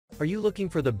Are you looking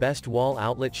for the best wall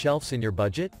outlet shelves in your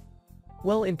budget?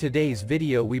 Well, in today's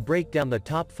video we break down the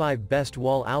top 5 best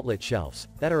wall outlet shelves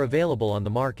that are available on the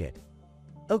market.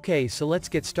 Okay, so let's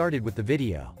get started with the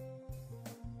video.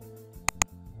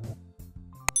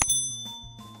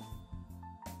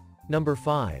 Number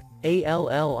 5.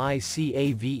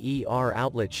 ALLICAVER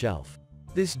Outlet Shelf.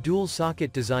 This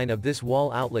dual-socket design of this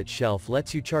wall outlet shelf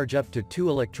lets you charge up to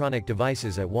 2 electronic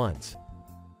devices at once.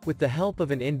 With the help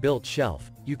of an inbuilt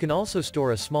shelf, you can also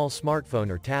store a small smartphone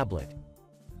or tablet.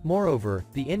 Moreover,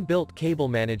 the inbuilt cable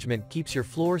management keeps your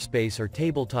floor space or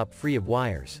tabletop free of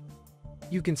wires.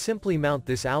 You can simply mount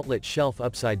this outlet shelf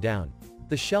upside down.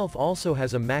 The shelf also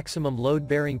has a maximum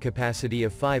load-bearing capacity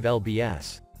of 5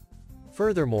 lbs.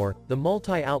 Furthermore, the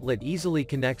multi-outlet easily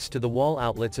connects to the wall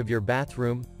outlets of your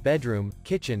bathroom, bedroom,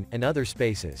 kitchen, and other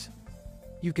spaces.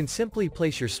 You can simply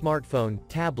place your smartphone,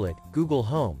 tablet, Google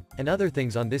Home, and other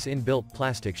things on this inbuilt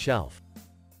plastic shelf.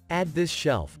 Add this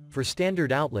shelf, for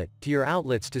standard outlet, to your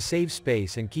outlets to save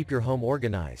space and keep your home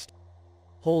organized.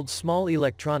 Holds small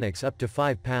electronics up to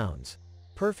 5 pounds.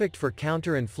 Perfect for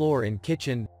counter and floor in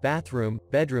kitchen, bathroom,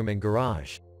 bedroom and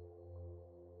garage.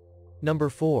 Number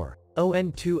 4.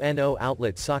 ON2NO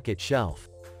Outlet Socket Shelf.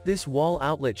 This wall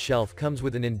outlet shelf comes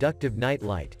with an inductive night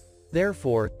light.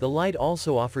 Therefore, the light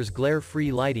also offers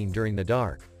glare-free lighting during the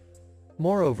dark.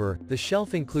 Moreover, the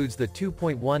shelf includes the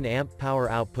 2.1 amp power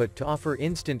output to offer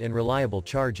instant and reliable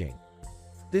charging.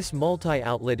 This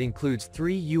multi-outlet includes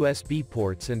 3 USB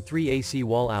ports and 3 AC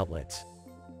wall outlets.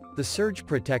 The surge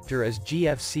protector is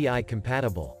GFCI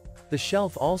compatible. The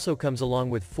shelf also comes along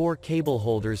with 4 cable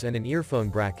holders and an earphone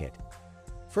bracket.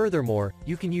 Furthermore,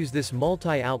 you can use this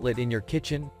multi-outlet in your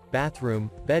kitchen, bathroom,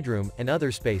 bedroom, and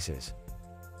other spaces.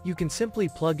 You can simply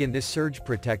plug in this surge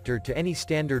protector to any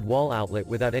standard wall outlet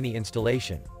without any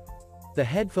installation. The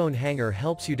headphone hanger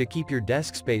helps you to keep your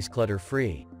desk space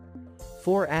clutter-free.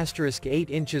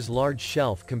 4*8 inches large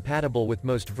shelf compatible with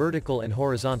most vertical and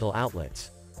horizontal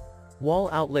outlets. Wall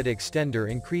outlet extender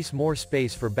increase more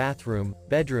space for bathroom,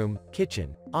 bedroom,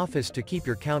 kitchen, office to keep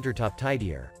your countertop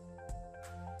tidier.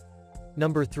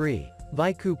 Number 3.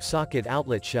 Vicoup Socket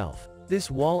Outlet Shelf. This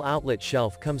wall outlet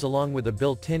shelf comes along with a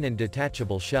built-in and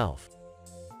detachable shelf.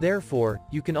 Therefore,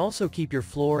 you can also keep your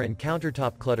floor and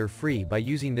countertop clutter-free by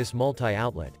using this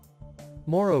multi-outlet.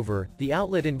 Moreover, the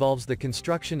outlet involves the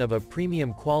construction of a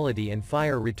premium quality and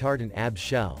fire-retardant ABS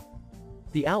shell.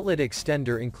 The outlet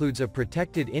extender includes a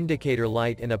protected indicator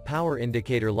light and a power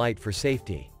indicator light for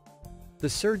safety. The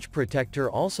surge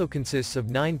protector also consists of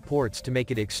 9 ports to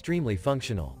make it extremely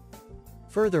functional.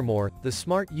 Furthermore, the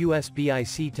smart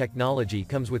USB-IC technology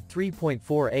comes with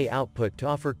 3.4A output to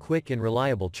offer quick and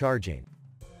reliable charging.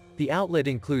 The outlet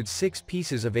includes 6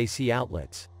 pieces of AC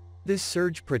outlets. This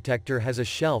surge protector has a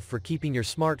shelf for keeping your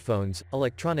smartphones,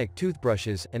 electronic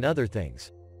toothbrushes, and other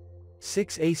things.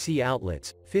 6 AC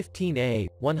outlets, 15A,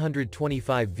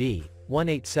 125V,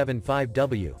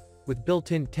 1875W, with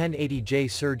built-in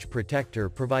 1080J surge protector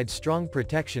provides strong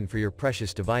protection for your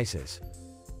precious devices.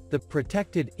 The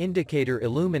protected indicator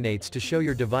illuminates to show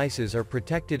your devices are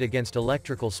protected against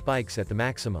electrical spikes at the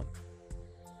maximum.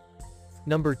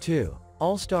 Number 2.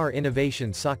 Allstar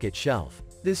Innovation Socket Shelf.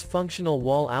 This functional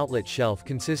wall outlet shelf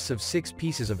consists of 6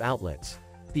 pieces of outlets.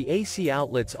 The AC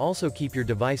outlets also keep your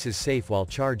devices safe while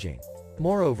charging.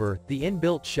 Moreover, the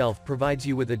inbuilt shelf provides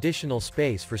you with additional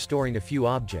space for storing a few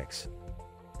objects.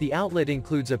 The outlet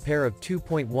includes a pair of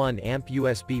 2.1 amp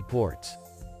USB ports.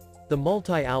 The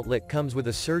multi-outlet comes with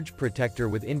a surge protector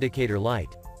with indicator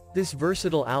light. This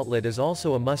versatile outlet is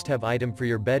also a must-have item for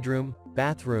your bedroom,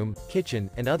 bathroom,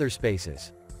 kitchen, and other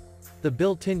spaces. The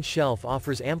built-in shelf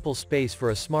offers ample space for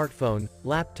a smartphone,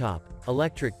 laptop,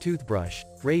 electric toothbrush,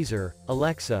 razor,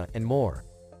 Alexa, and more.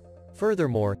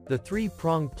 Furthermore, the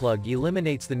 3-prong plug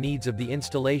eliminates the needs of the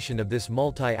installation of this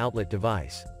multi-outlet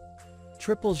device.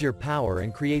 Triples your power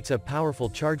and creates a powerful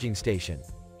charging station.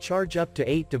 Charge up to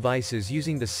 8 devices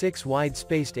using the 6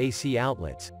 wide-spaced AC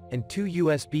outlets, and 2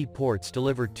 USB ports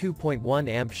deliver 2.1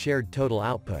 amp shared total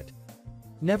output.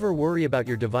 Never worry about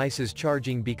your devices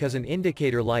charging because an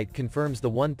indicator light confirms the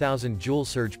 1000 joule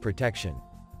surge protection.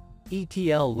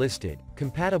 ETL listed,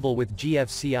 compatible with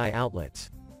GFCI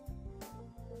outlets.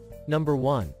 Number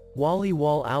 1. WALI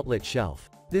Wall Outlet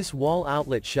Shelf. This wall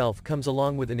outlet shelf comes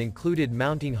along with an included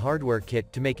mounting hardware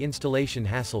kit to make installation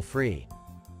hassle-free.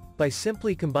 By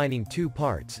simply combining 2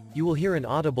 parts, you will hear an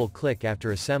audible click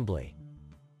after assembly.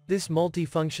 This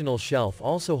multifunctional shelf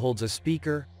also holds a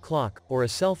speaker, clock, or a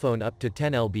cell phone up to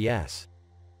 10 lbs.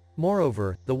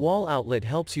 Moreover, the wall outlet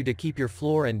helps you to keep your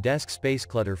floor and desk space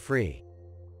clutter-free.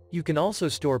 You can also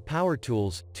store power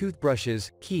tools,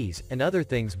 toothbrushes, keys, and other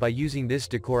things by using this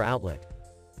decor outlet.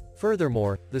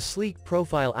 Furthermore, the sleek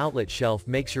profile outlet shelf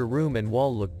makes your room and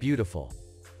wall look beautiful.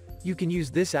 You can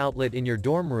use this outlet in your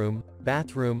dorm room,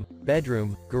 bathroom,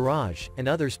 bedroom, garage, and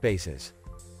other spaces.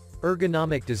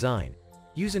 Ergonomic design.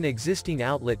 Use an existing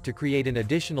outlet to create an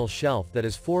additional shelf that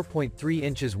is 4.3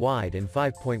 inches wide and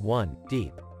 5.1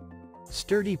 deep.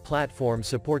 Sturdy platform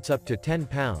supports up to 10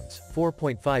 pounds,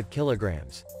 4.5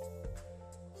 kilograms.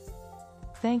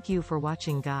 Thank you for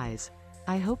watching, guys.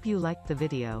 I hope you liked the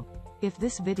video. If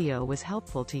this video was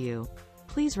helpful to you,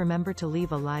 please remember to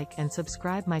leave a like and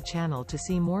subscribe my channel to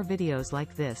see more videos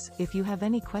like this. If you have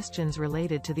any questions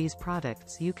related to these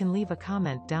products, you can leave a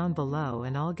comment down below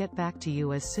and I'll get back to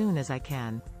you as soon as I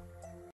can.